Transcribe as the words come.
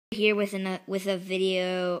here with a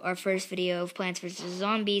video, our first video of Plants vs.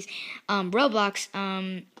 Zombies, Roblox.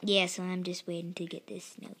 Yeah, so I'm just waiting to get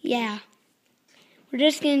this note. Yeah. We're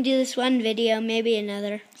just going to do this one video, maybe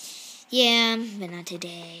another. Yeah, but not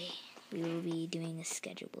today. We will be doing a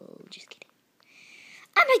schedule. Just kidding.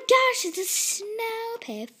 Oh my gosh, it's a snow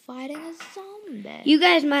pit fighting a zombie. You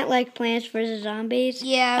guys might like Plants vs. Zombies.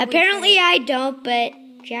 Yeah. Apparently I don't, but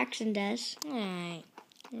Jaxon does. Alright.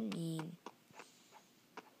 You're mean.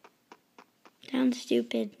 Sounds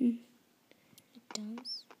stupid. It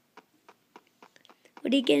does.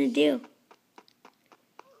 What are you going to do?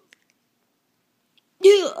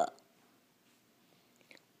 Yeah.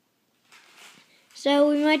 So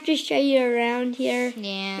we might just show you around here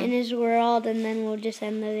in his world, and then we'll just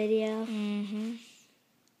end the video. Mm-hmm.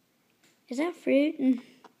 Is that fruit? I'm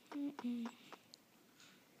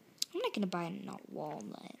not going to buy a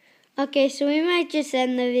walnut. Okay, so we might just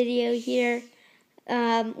end the video here.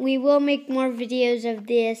 We will make more videos of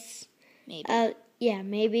this. Maybe. Yeah,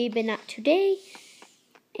 maybe, but not today.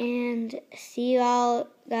 And see you all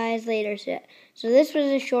guys later. So this was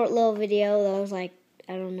a short little video that was like,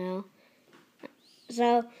 I don't know.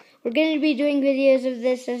 So we're going to be doing videos of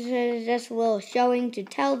this. This is just a little showing to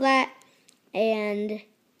tell that. And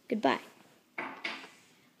goodbye.